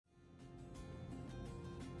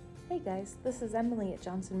Hey guys, this is Emily at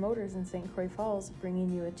Johnson Motors in St. Croix Falls bringing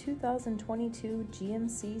you a 2022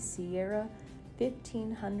 GMC Sierra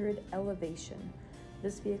 1500 Elevation.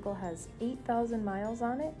 This vehicle has 8,000 miles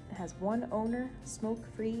on it, has one owner,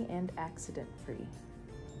 smoke-free and accident-free.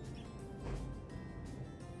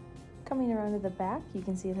 Coming around to the back, you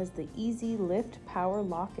can see it has the easy lift, power,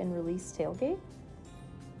 lock and release tailgate.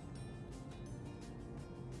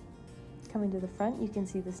 Coming to the front, you can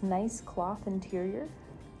see this nice cloth interior,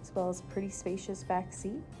 as well as a pretty spacious back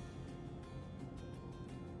seat.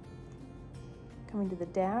 Coming to the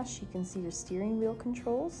dash, you can see your steering wheel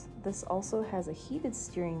controls. This also has a heated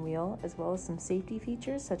steering wheel, as well as some safety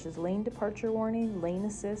features such as lane departure warning, lane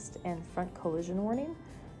assist, and front collision warning.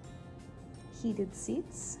 Heated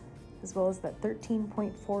seats, as well as that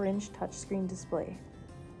 13.4-inch touchscreen display.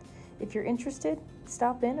 If you're interested,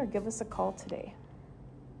 stop in or give us a call today.